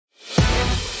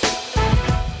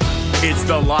It's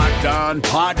the Locked On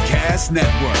Podcast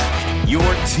Network, your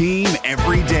team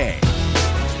every day.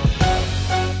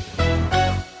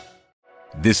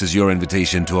 This is your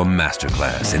invitation to a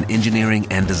masterclass in engineering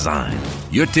and design.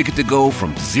 Your ticket to go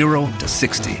from 0 to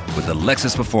 60 with the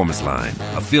Lexus Performance Line.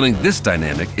 A feeling this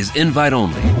dynamic is invite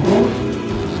only.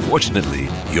 Fortunately,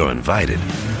 you're invited.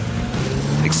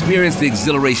 Experience the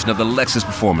exhilaration of the Lexus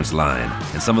Performance Line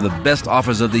and some of the best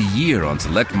offers of the year on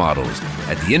select models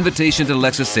at the Invitation to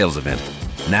Lexus sales event,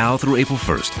 now through April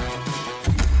 1st.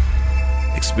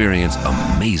 Experience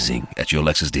amazing at your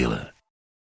Lexus dealer.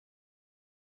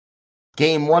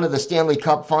 Game 1 of the Stanley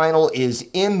Cup Final is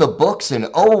in the books, and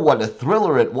oh, what a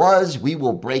thriller it was. We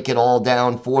will break it all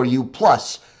down for you.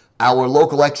 Plus, our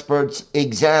local experts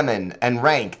examine and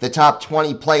rank the top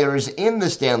 20 players in the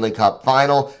Stanley Cup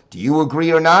Final. Do you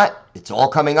agree or not? It's all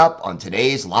coming up on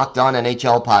today's Locked On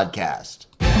NHL podcast.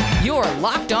 You're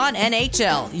Locked On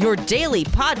NHL, your daily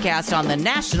podcast on the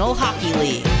National Hockey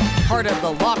League. Part of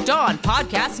the Locked On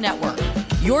Podcast Network,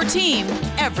 your team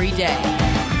every day.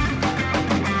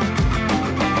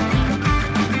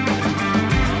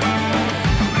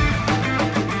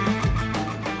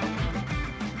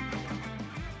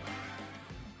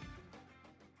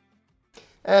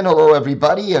 And hello,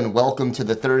 everybody, and welcome to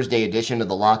the Thursday edition of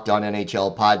the Locked On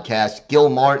NHL podcast. Gil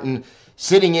Martin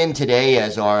sitting in today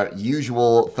as our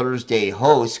usual Thursday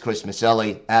host. Chris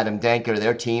Maselli, Adam Denker,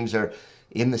 their teams are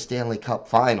in the Stanley Cup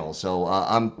Final. So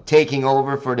I'm taking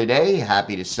over for today.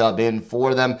 Happy to sub in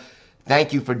for them.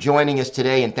 Thank you for joining us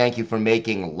today, and thank you for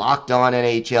making Locked On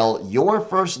NHL your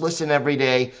first listen every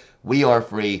day. We are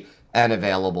free and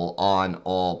available on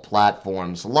all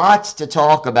platforms. Lots to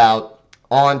talk about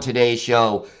on today's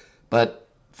show, but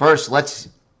first let's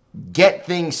get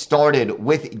things started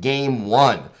with Game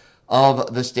 1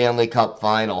 of the Stanley Cup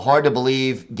Final. Hard to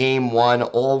believe Game 1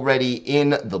 already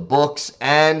in the books,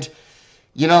 and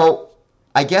you know,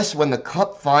 I guess when the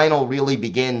Cup Final really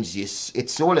begins, it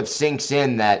sort of sinks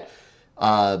in that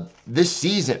this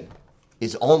season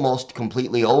is almost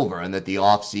completely over and that the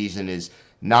offseason is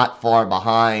not far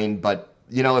behind. But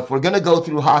you know, if we're going to go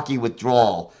through hockey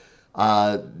withdrawal,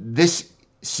 this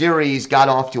series got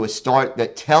off to a start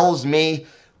that tells me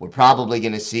we're probably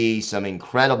going to see some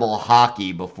incredible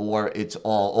hockey before it's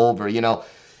all over. You know,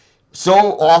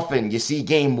 so often you see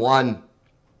Game 1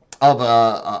 of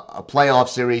a playoff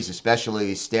series, especially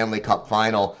the Stanley Cup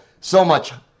Final, so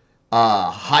much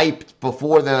hype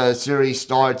before the series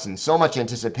starts and so much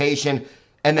anticipation,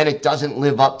 and then it doesn't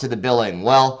live up to the billing.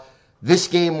 Well, this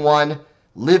Game 1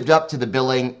 lived up to the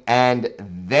billing and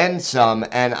then some,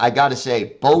 and I gotta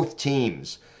say, both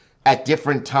teams at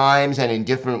different times and in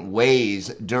different ways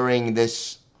during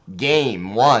this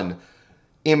Game 1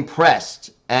 impressed.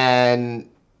 And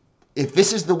if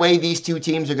this is the way these two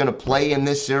teams are going to play in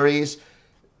this series,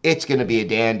 it's going to be a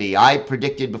dandy. I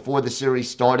predicted before the series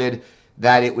started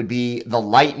that it would be the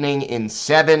Lightning in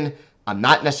 7. I'm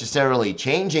not necessarily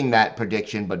changing that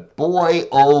prediction, but boy,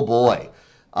 oh boy,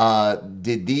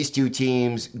 did these two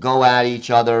teams go at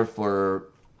each other for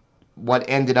what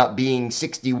ended up being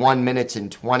 61 minutes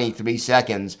and 23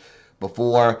 seconds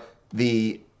before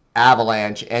the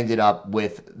Avalanche ended up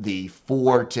with the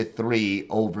 4-3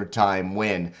 overtime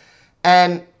win.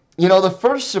 And, you know, the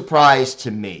first surprise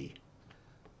to me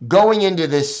going into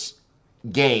this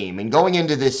game and going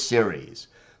into this series,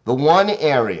 the one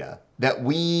area that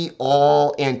we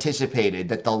all anticipated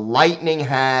that the Lightning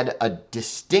had a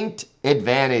distinct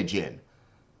advantage in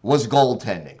was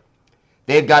goaltending.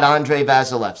 They've got Andrei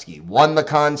Vasilevsky, won the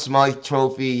Conn Smythe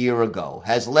Trophy a year ago,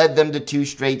 has led them to 2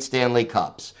 straight Stanley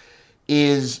Cups,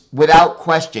 is without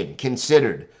question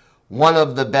considered one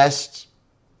of the best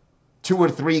 2 or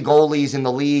 3 goalies in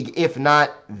the league, if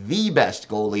not the best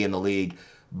goalie in the league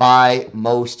by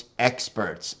most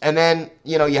experts. And then,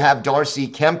 you know, you have Darcy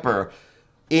Kemper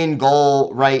in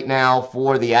goal right now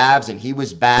for the Avs, and he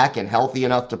was back and healthy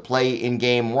enough to play in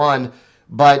Game 1.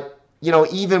 But, you know,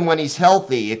 even when he's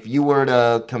healthy, if you were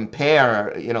to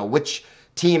compare, you know, which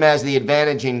team has the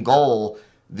advantage in goal,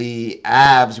 the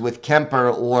Avs with Kemper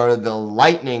or the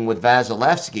Lightning with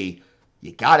Vasilevsky,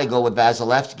 you got to go with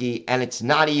Vasilevsky, and it's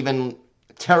not even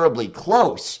terribly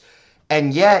close.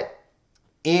 And yet,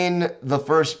 in the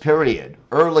first period,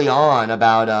 early on,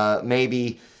 about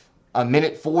maybe a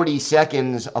minute 40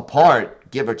 seconds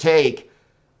apart, give or take,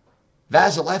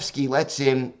 Vasilevsky lets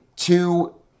in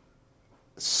 2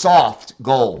 soft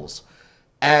goals.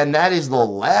 And that is the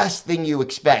last thing you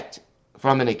expect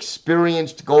from an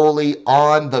experienced goalie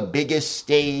on the biggest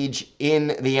stage in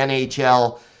the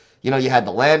NHL. You know, you had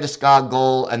the Landeskog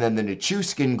goal and then the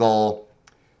Nichushkin goal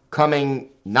coming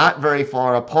not very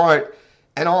far apart.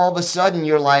 And all of a sudden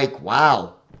you're like,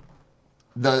 wow,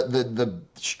 the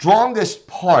strongest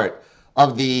part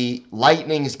of the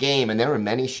Lightning's game, and there are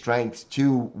many strengths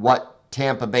to what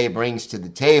Tampa Bay brings to the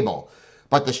table,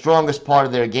 but the strongest part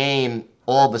of their game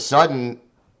all of a sudden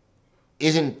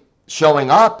isn't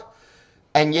showing up.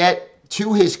 And yet,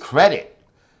 to his credit,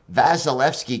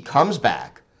 Vasilevsky comes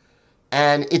back,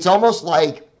 and it's almost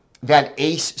like that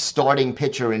ace starting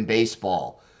pitcher in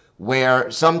baseball, where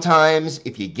sometimes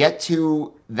if you get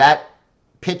to that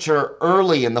pitcher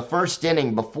early in the first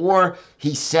inning before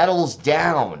he settles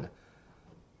down,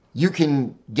 you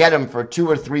can get him for 2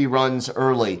 or 3 runs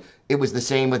early. It was the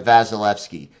same with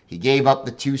Vasilevsky. He gave up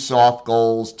the 2 soft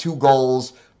goals, 2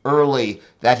 goals early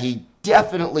that he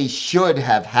definitely should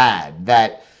have had,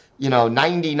 that,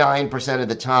 99% of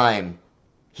the time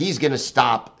he's going to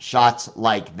stop shots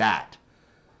like that.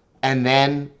 And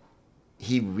then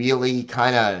he really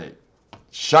kind of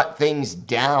shut things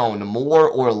down more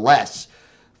or less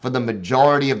for the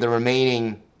majority of the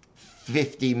remaining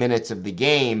 50 minutes of the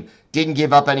game. Didn't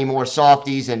give up any more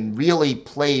softies and really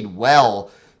played well.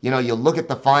 You look at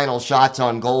the final shots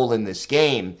on goal in this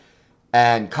game,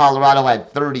 and Colorado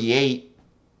had 38.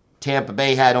 Tampa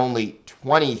Bay had only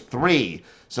 23.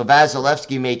 So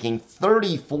Vasilevsky making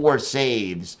 34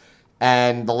 saves.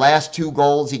 And the last 2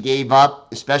 goals he gave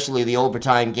up, especially the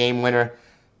overtime game winner,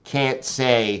 can't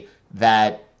say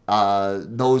that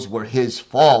those were his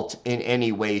fault in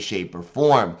any way, shape, or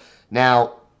form.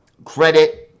 Now,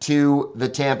 credit to the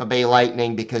Tampa Bay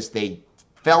Lightning because they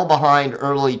fell behind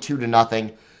early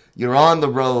 2-0. You're on the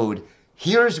road.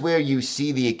 Here's where you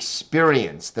see the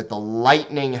experience that the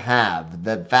Lightning have,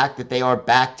 the fact that they are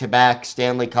back-to-back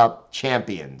Stanley Cup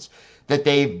champions, that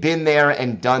they've been there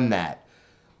and done that.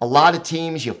 A lot of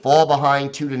teams, you fall behind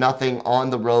 2-0 on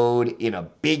the road in a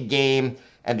big game,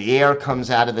 and the air comes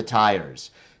out of the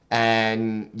tires.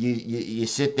 And you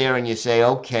sit there and you say,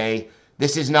 okay,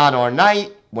 this is not our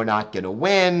night. We're not going to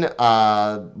win.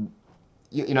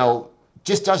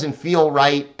 Just doesn't feel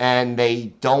right, and they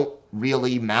don't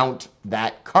really mount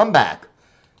that comeback.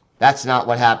 That's not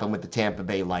what happened with the Tampa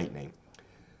Bay Lightning.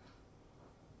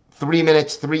 3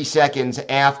 minutes, 3 seconds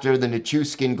after the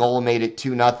Nichushkin goal made it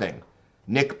 2-0,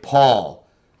 Nick Paul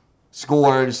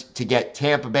scores to get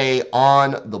Tampa Bay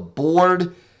on the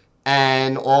board,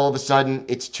 and all of a sudden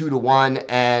it's 2-1,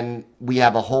 and we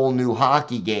have a whole new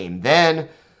hockey game. Then,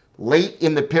 late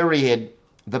in the period,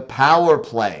 the power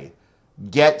play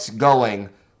gets going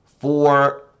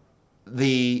for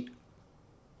the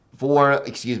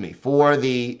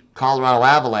Colorado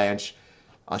Avalanche.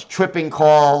 A tripping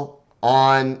call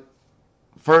on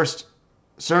first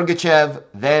Sergachev,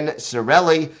 then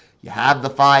Cirelli. You have the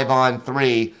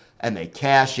 5-on-3, and they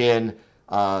cash in.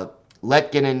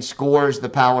 Letkinen scores the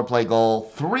power play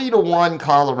goal. 3-1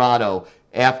 Colorado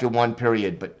after 1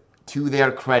 period. But to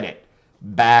their credit,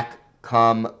 back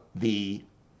come the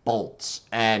Bolts.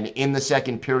 And in the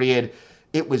second period,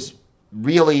 it was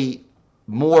really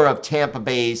more of Tampa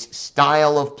Bay's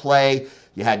style of play.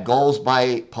 You had goals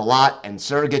by Palat and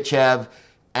Sergachev,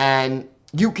 and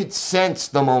you could sense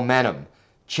the momentum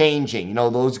changing.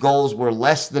 Those goals were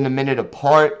less than a minute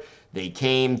apart. They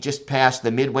came just past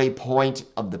the midway point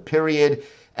of the period,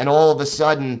 and all of a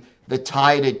sudden, the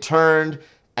tide had turned,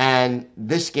 and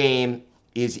this game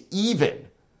is even,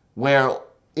 where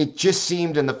it just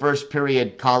seemed in the first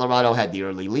period Colorado had the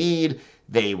early lead.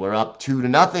 They were up 2-0,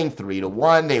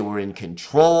 3-1. They were in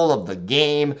control of the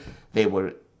game. They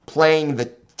were playing the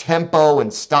tempo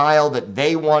and style that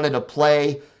they wanted to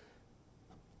play.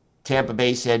 Tampa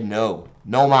Bay said no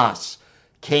mas.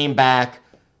 Came back,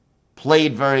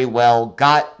 played very well,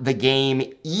 got the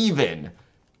game even,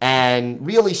 and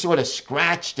really sort of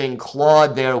scratched and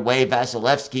clawed their way.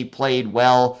 Vasilevsky played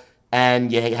well,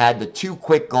 and you had the 2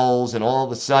 quick goals, and all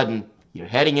of a sudden, you're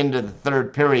heading into the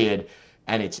third period,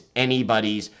 and it's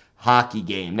anybody's hockey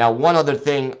game. Now, one other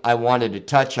thing I wanted to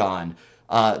touch on,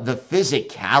 the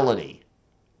physicality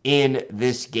in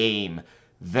this game,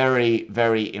 very,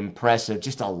 very impressive.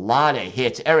 Just a lot of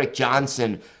hits. Eric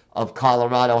Johnson of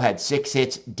Colorado had 6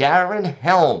 hits. Darren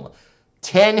Helm,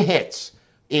 10 hits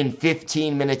in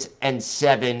 15 minutes and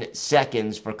 7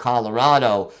 seconds for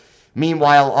Colorado.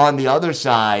 Meanwhile, on the other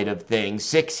side of things,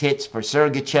 6 hits for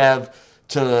Sergachev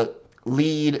to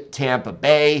lead Tampa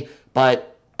Bay,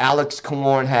 but Alex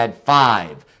Killorn had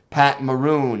 5. Pat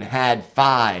Maroon had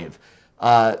 5.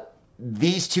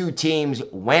 These 2 teams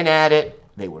went at it.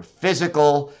 They were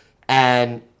physical,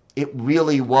 and it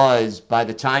really was, by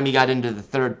the time you got into the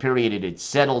third period, it had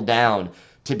settled down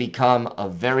to become a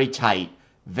very tight,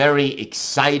 very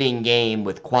exciting game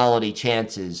with quality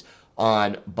chances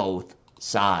on both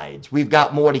sides. We've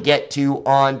got more to get to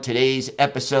on today's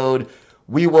episode.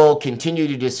 We will continue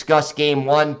to discuss Game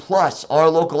 1, plus our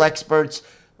local experts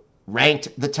ranked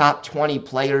the top 20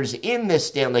 players in this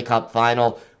Stanley Cup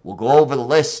final. We'll go over the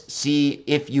list, see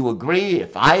if you agree,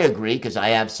 if I agree, because I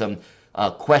have some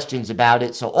questions about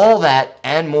it. So all that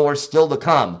and more still to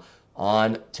come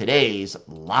on today's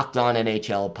Locked On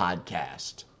NHL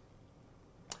podcast.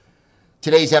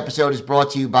 Today's episode is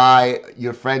brought to you by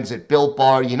your friends at Built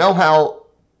Bar. You know how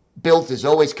Built is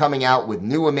always coming out with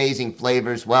new amazing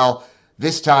flavors? Well,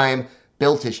 this time,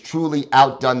 Built has truly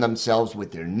outdone themselves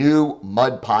with their new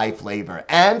mud pie flavor.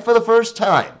 And for the first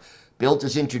time, Built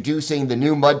is introducing the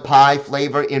new mud pie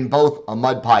flavor in both a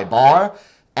mud pie bar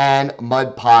and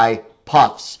mud pie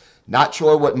puffs. Not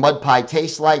sure what mud pie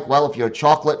tastes like? Well, if you're a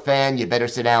chocolate fan, you better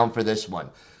sit down for this one.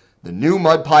 The new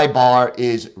mud pie bar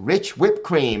is rich whipped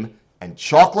cream and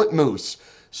chocolate mousse,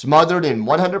 smothered in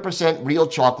 100% real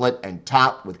chocolate and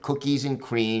topped with cookies and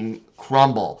cream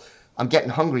crumble. I'm getting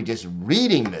hungry just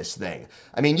reading this thing.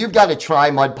 I mean, you've got to try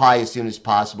mud pie as soon as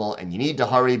possible, and you need to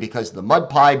hurry because the mud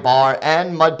pie bar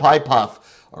and mud pie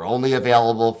puff are only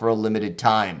available for a limited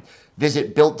time.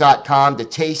 Visit Built.com to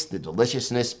taste the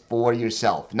deliciousness for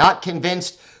yourself. Not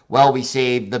convinced? Well, we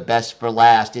saved the best for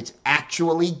last. It's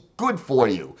actually good for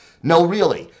you. No,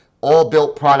 really. All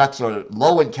Built products are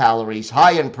low in calories,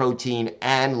 high in protein,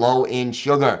 and low in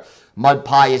sugar. Mud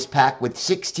pie is packed with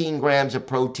 16 grams of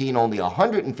protein, only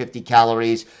 150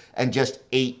 calories, and just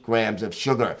 8 grams of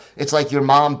sugar. It's like your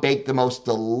mom baked the most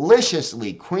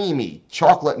deliciously creamy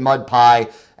chocolate mud pie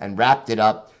and wrapped it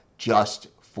up just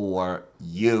for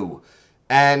you.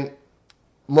 And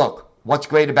look, what's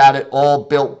great about it? All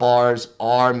Built bars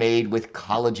are made with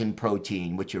collagen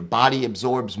protein, which your body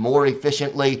absorbs more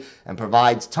efficiently and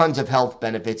provides tons of health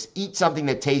benefits. Eat something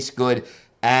that tastes good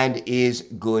and is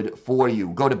good for you.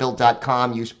 Go to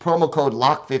Built.com, use promo code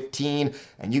LOCK15,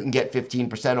 and you can get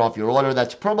 15% off your order.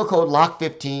 That's promo code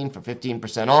LOCK15 for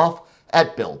 15% off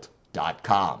at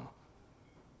Built.com.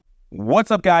 What's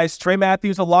up, guys? Trey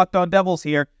Matthews of Locked On Devils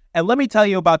here, and let me tell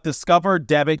you about Discover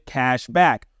Debit Cash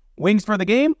Back. Wings for the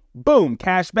game? Boom,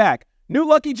 cash back. New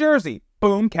lucky jersey?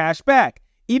 Boom, cash back.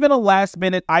 Even a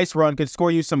last-minute ice run could score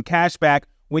you some cash back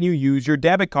when you use your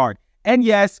debit card. And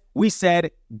yes, we said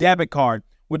debit card.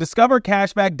 With Discover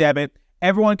Cashback Debit,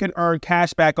 everyone can earn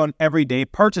cash back on everyday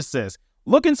purchases.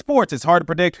 Look, in sports, it's hard to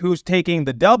predict who's taking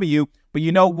the W, but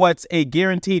you know what's a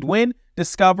guaranteed win?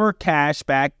 Discover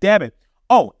Cashback Debit.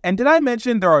 Oh, and did I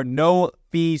mention there are no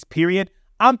fees, period?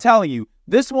 I'm telling you,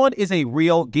 this one is a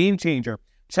real game changer.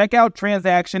 Check out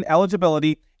transaction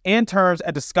eligibility and terms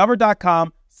at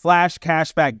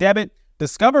discover.com/cashbackdebit.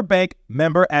 Discover Bank,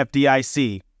 member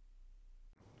FDIC.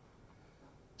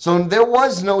 So there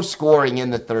was no scoring in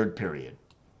the third period.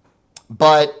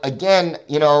 But again,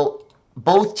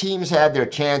 both teams had their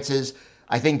chances.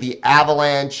 I think the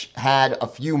Avalanche had a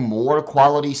few more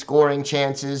quality scoring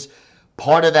chances.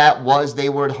 Part of that was they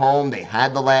were at home. They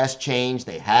had the last change.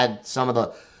 They had some of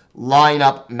the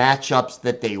lineup matchups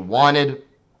that they wanted.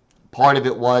 Part of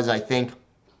it was, I think,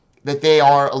 that they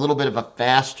are a little bit of a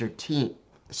faster team,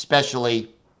 especially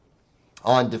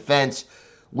on defense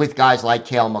with guys like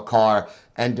Cale Makar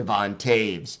and Devon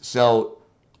Taves. So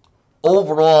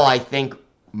overall, I think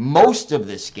most of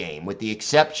this game, with the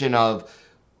exception of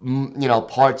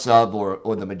parts of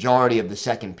or the majority of the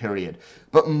second period,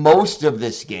 but most of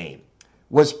this game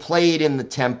was played in the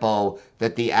tempo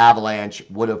that the Avalanche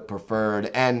would have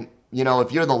preferred. And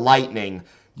if you're the Lightning,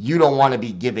 you don't want to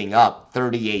be giving up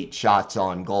 38 shots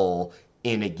on goal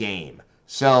in a game.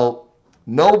 So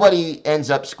nobody ends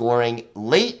up scoring.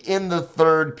 Late in the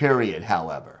third period,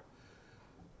 however,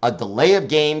 a delay of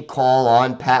game call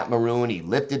on Pat Maroon. He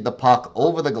lifted the puck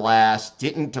over the glass,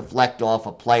 didn't deflect off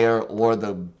a player or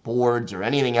the boards or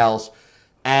anything else.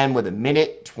 And with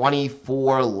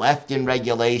 1:24 left in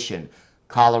regulation,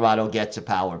 Colorado gets a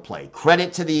power play.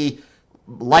 Credit to the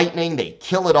Lightning. They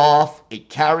kill it off. It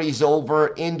carries over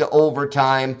into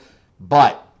overtime.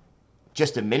 But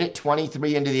just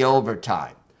 1:23 into the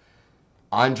overtime,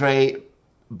 Andrei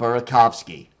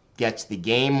Burakovsky gets the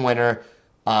game winner.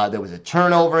 There was a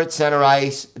turnover at center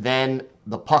ice. Then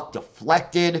the puck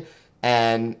deflected.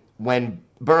 And when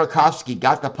Burakovsky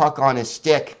got the puck on his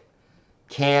stick,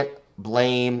 can't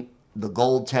blame the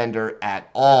goaltender at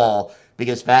all,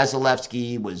 because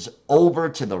Vasilevsky was over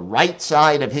to the right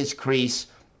side of his crease,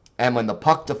 and when the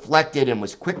puck deflected and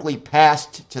was quickly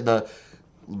passed to the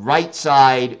right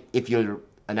side, if you're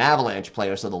an Avalanche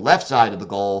player, so the left side of the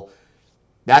goal,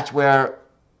 that's where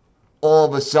all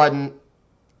of a sudden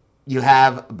you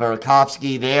have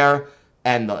Burakovsky there,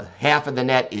 and the half of the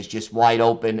net is just wide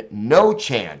open. No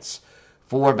chance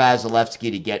for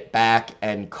Vasilevsky to get back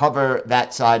and cover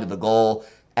that side of the goal.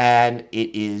 and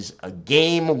it is a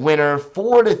game winner,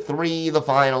 4-3, the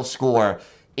final score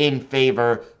in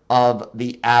favor of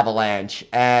the Avalanche.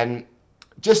 And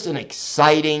just an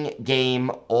exciting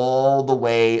game all the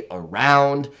way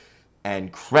around,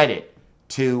 and credit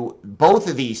to both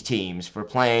of these teams for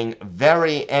playing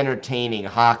very entertaining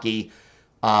hockey.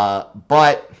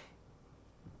 But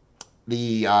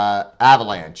the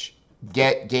Avalanche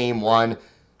get game one.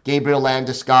 Gabriel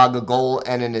Landeskog, a goal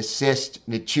and an assist.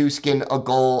 Nichushkin, a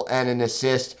goal and an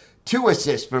assist. 2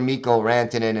 assists for Mikko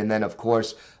Rantanen. And then, of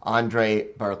course, Andrei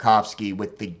Burakovsky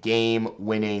with the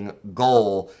game-winning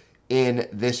goal in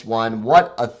this one.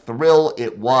 What a thrill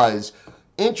it was.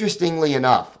 Interestingly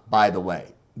enough, by the way,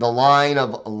 the line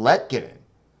of Letkinen,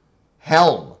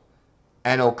 Helm,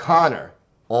 and O'Connor,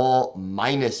 all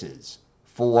minuses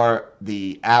for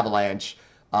the Avalanche.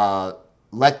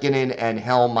 Letkinen and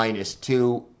Helm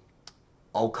 -2,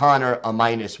 O'Connor a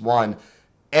 -1.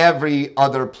 Every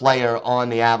other player on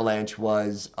the Avalanche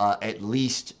was at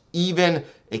least even,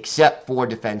 except for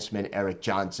defenseman Eric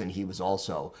Johnson. He was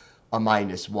also a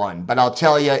 -1. But I'll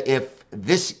tell you, if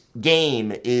this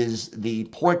game is the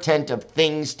portent of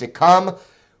things to come,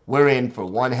 we're in for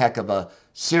one heck of a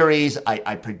series.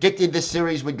 I predicted this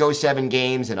series would go 7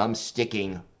 games, and I'm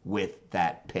sticking with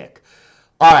that pick.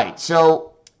 All right,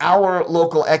 so our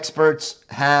local experts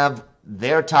have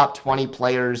their top 20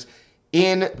 players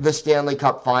in the Stanley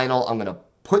Cup Final. I'm going to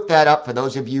put that up for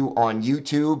those of you on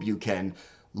YouTube. You can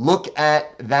look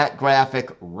at that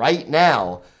graphic right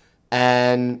now.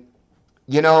 And,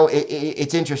 you know,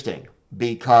 it's interesting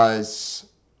because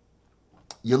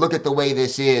you look at the way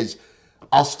this is.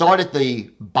 I'll start at the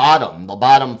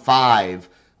bottom 5.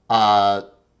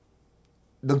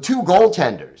 The 2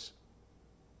 goaltenders,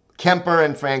 Kemper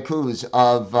and Francouz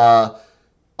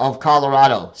of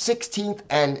Colorado, 16th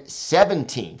and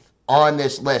 17th on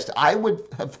this list. I would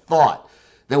have thought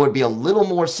there would be a little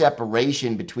more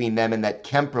separation between them and that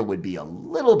Kemper would be a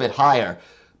little bit higher.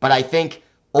 But I think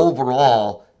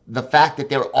overall, the fact that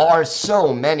there are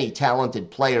so many talented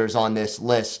players on this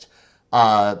list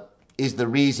is the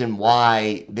reason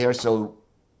why they're so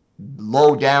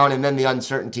low down, and then the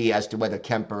uncertainty as to whether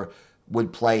Kemper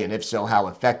would play, and if so, how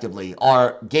effectively.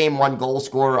 Our Game 1 goal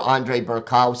scorer, Andrei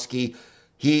Burakovsky,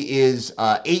 he is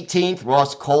 18th.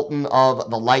 Ross Colton of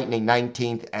the Lightning,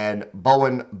 19th. And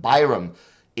Bowen Byram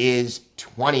is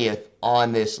 20th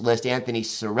on this list. Anthony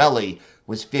Cirelli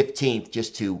was 15th,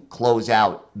 just to close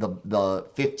out the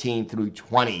 15 through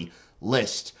 20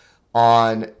 list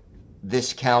on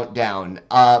this countdown.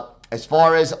 As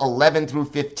far as 11 through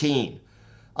 15,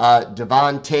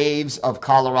 Devon Taves of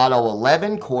Colorado,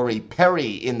 11. Corey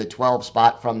Perry in the 12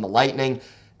 spot from the Lightning.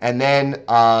 And then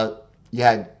you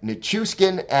had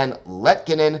Nichushkin and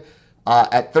Letkinen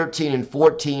at 13 and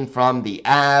 14 from the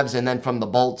Avs. And then from the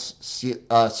Bolts,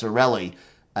 Cirelli,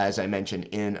 as I mentioned,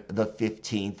 in the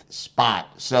 15th spot.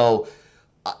 So,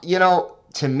 you know,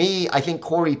 to me, I think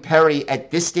Corey Perry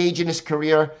at this stage in his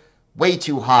career, way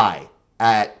too high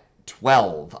at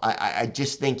 12. I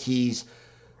just think he's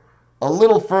a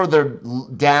little further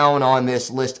down on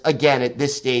this list, again, at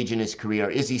this stage in his career.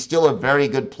 Is he still a very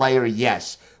good player?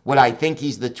 Yes. Would I think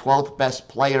he's the 12th best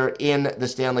player in the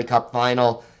Stanley Cup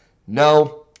Final?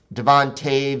 No. Devon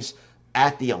Taves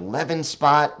at the 11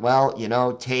 spot. Well, you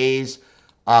know, Taves,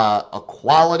 a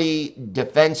quality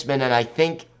defenseman, and I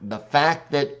think the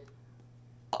fact that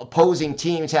opposing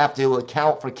teams have to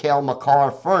account for Cale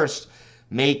Makar first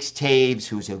makes Taves,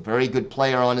 who's a very good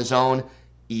player on his own,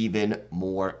 even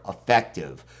more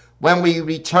effective. When we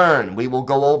return, we will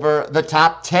go over the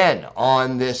top 10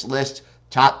 on this list,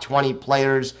 top 20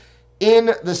 players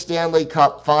in the Stanley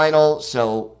Cup Final.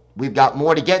 So we've got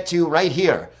more to get to right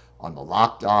here on the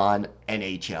Locked On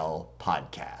NHL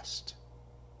podcast.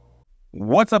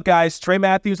 What's up, guys? Trey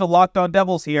Matthews of Locked On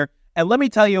Devils here, and let me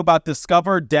tell you about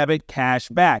Discover Debit Cash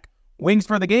Back. Wings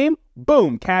for the game?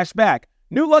 Boom, cash back.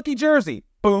 New lucky jersey?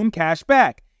 Boom, cash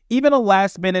back. Even a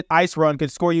last-minute ice run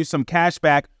could score you some cash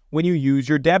back when you use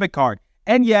your debit card.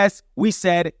 And yes, we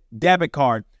said debit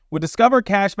card. With Discover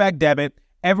Cashback Debit,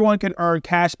 everyone can earn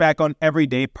cash back on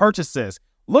everyday purchases.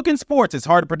 Look, in sports, it's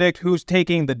hard to predict who's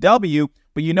taking the W,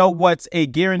 but you know what's a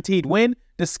guaranteed win?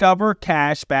 Discover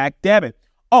Cashback Debit.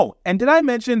 Oh, and did I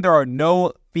mention there are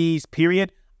no fees,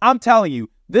 period? I'm telling you,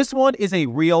 this one is a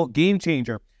real game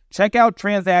changer. Check out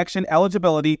transaction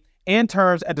eligibility and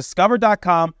terms at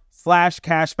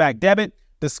discover.com/cashbackdebit.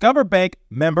 Discover Bank,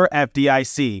 member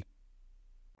FDIC.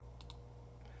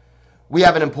 We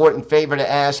have an important favor to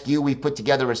ask you. We've put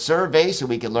together a survey so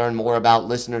we can learn more about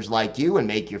listeners like you and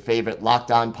make your favorite Locked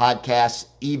On podcasts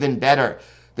even better.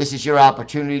 This is your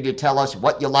opportunity to tell us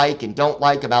what you like and don't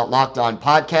like about Locked On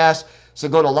podcasts. So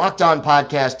go to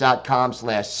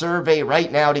lockedonpodcast.com/survey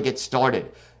right now to get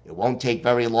started. It won't take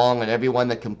very long, and everyone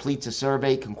that completes a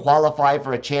survey can qualify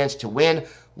for a chance to win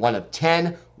one of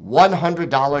 10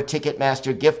 $100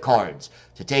 Ticketmaster gift cards.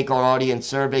 To take our audience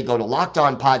survey, go to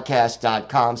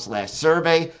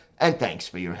lockedonpodcast.com/survey, and thanks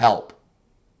for your help.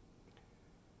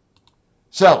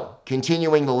 So,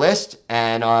 continuing the list,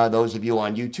 and those of you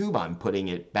on YouTube, I'm putting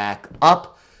it back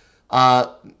up.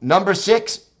 Number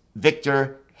 6,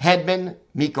 Victor Hedman,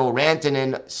 Mikko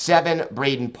Rantanen, 7,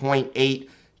 Braden Point, 8,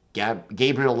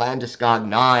 Gabriel Landeskog,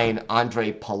 9,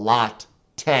 Andre Palat,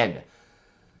 10.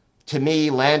 To me,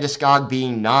 Landeskog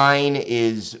being 9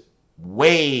 is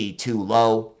way too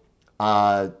low.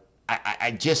 I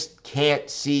just can't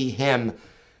see him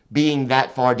being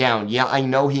that far down. Yeah, I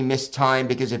know he missed time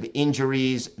because of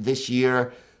injuries this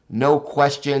year. No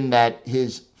question that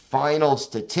his final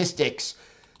statistics,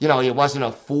 he wasn't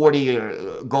a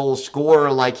 40 goal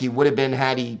scorer like he would have been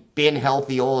had he been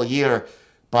healthy all year.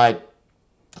 But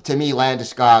to me,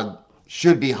 Landeskog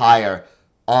should be higher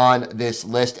on this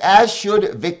list, as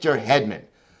should Victor Hedman.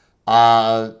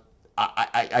 I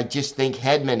just think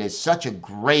Hedman is such a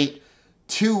great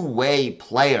two-way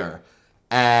player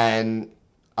and,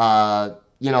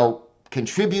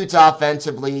 contributes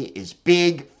offensively, is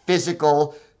big,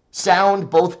 physical,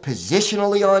 sound both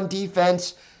positionally on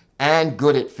defense and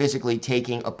good at physically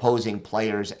taking opposing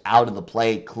players out of the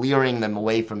play, clearing them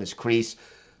away from his crease.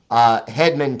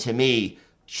 Hedman, to me,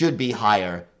 should be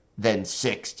higher than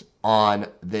 6th on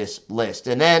this list.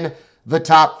 And then the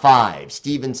top 5.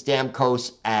 Steven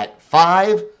Stamkos at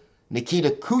 5, Nikita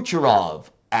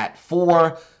Kucherov at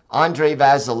 4, Andrei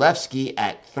Vasilevsky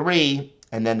at 3,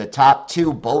 and then the top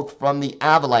 2, both from the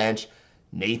Avalanche,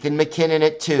 Nathan MacKinnon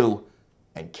at 2,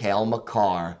 and Cale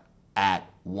Makar at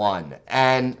 1.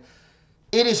 And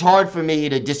it is hard for me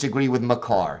to disagree with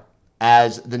Makar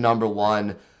as the number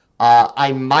 1.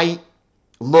 I might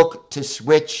look to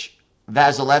switch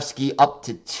Vasilevsky up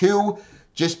to 2,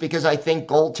 just because I think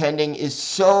goaltending is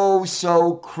so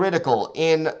critical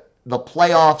in the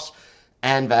playoffs,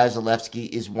 and Vasilevsky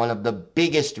is one of the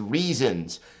biggest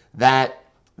reasons that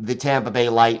the Tampa Bay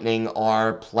Lightning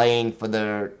are playing for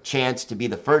their chance to be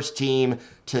the first team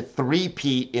to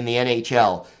three-peat in the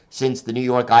NHL since the New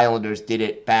York Islanders did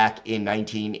it back in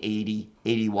 1980,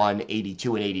 81,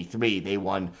 82, and 83. They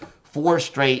won 4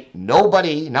 straight.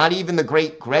 Nobody, not even the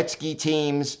great Gretzky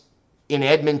teams in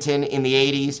Edmonton in the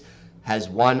 80s, has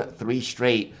won 3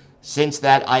 straight since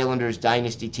that Islanders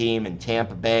dynasty team in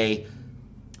Tampa Bay.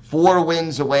 4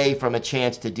 wins away from a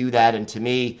chance to do that, and to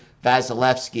me,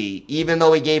 Vasilevsky, even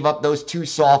though he gave up those 2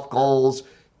 soft goals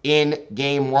in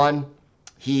Game 1,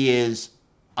 he is,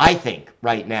 I think,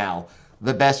 right now,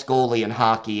 the best goalie in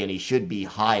hockey, and he should be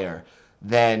higher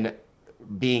than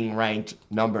being ranked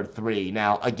number 3.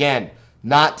 Now, again,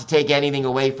 not to take anything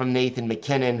away from Nathan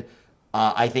MacKinnon,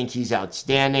 I think he's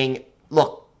outstanding.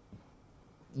 Look,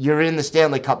 you're in the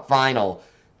Stanley Cup final.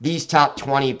 These top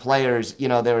 20 players,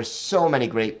 there are so many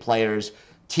great players.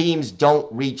 Teams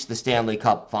don't reach the Stanley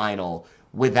Cup final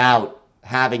without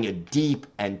having a deep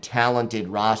and talented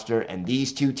roster, and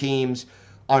these 2 teams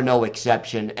are no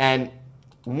exception. And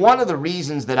one of the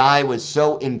reasons that I was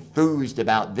so enthused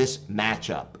about this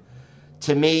matchup,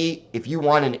 to me, if you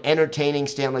want an entertaining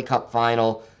Stanley Cup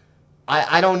final,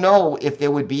 I don't know if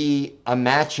there would be a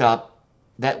matchup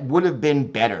that would have been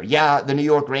better. Yeah, the New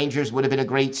York Rangers would have been a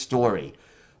great story.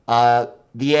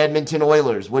 The Edmonton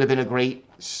Oilers would have been a great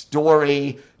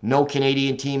story. No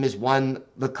Canadian team has won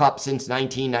the Cup since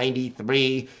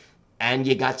 1993, and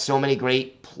you got so many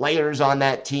great players on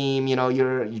that team,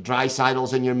 your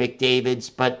Dreisaitl's and your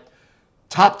McDavids. But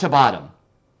top to bottom,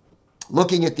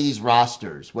 looking at these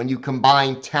rosters, when you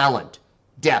combine talent,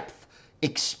 depth,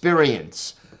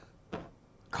 experience,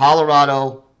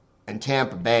 Colorado and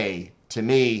Tampa Bay, to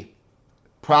me,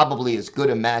 probably as good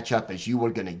a matchup as you were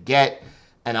going to get.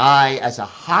 And I, as a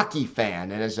hockey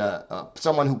fan and as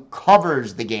someone who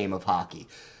covers the game of hockey,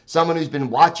 someone who's been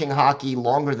watching hockey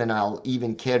longer than I'll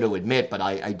even care to admit, but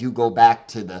I do go back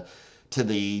to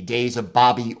the days of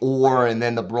Bobby Orr and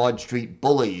then the Broad Street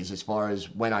Bullies as far as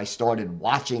when I started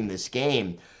watching this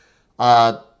game.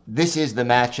 This is the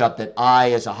matchup that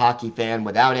I, as a hockey fan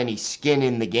without any skin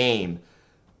in the game,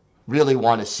 really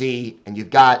want to see. And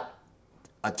you've got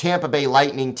a Tampa Bay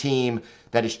Lightning team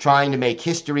that is trying to make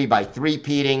history by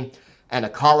three-peating, and a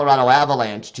Colorado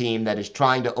Avalanche team that is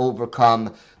trying to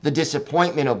overcome the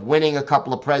disappointment of winning a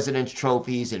couple of President's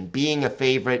trophies and being a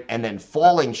favorite and then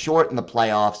falling short in the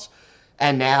playoffs,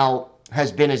 and now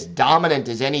has been as dominant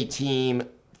as any team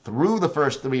through the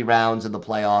first 3 rounds of the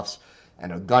playoffs.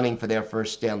 and are gunning for their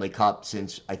first Stanley Cup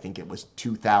since I think it was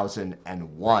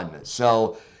 2001.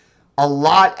 So a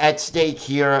lot at stake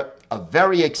here, a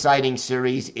very exciting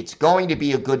series. It's going to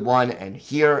be a good one, and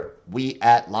here we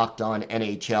at Locked On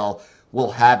NHL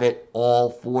will have it all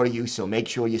for you, so make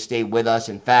sure you stay with us.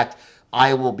 In fact,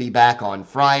 I will be back on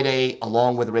Friday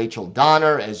along with Rachel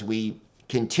Donner as we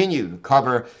continue to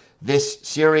cover this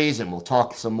series, and we'll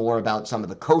talk some more about some of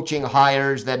the coaching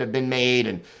hires that have been made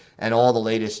and all the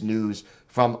latest news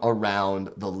from around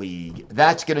the league.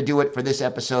 That's going to do it for this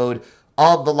episode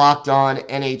of the Locked On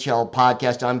NHL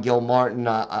podcast. I'm Gil Martin.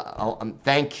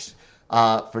 Thanks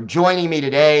for joining me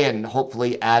today, and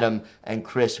hopefully Adam and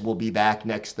Chris will be back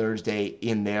next Thursday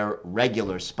in their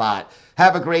regular spot.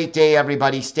 Have a great day,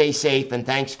 everybody. Stay safe, and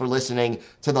thanks for listening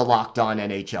to the Locked On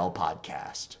NHL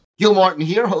podcast. Gil Martin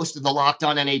here, host of the Locked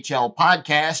On NHL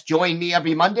podcast. Join me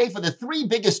every Monday for the 3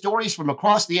 biggest stories from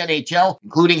across the NHL,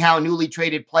 including how newly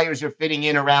traded players are fitting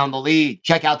in around the league.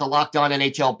 Check out the Locked On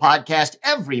NHL podcast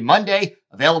every Monday,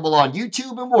 available on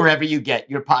YouTube and wherever you get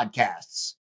your podcasts.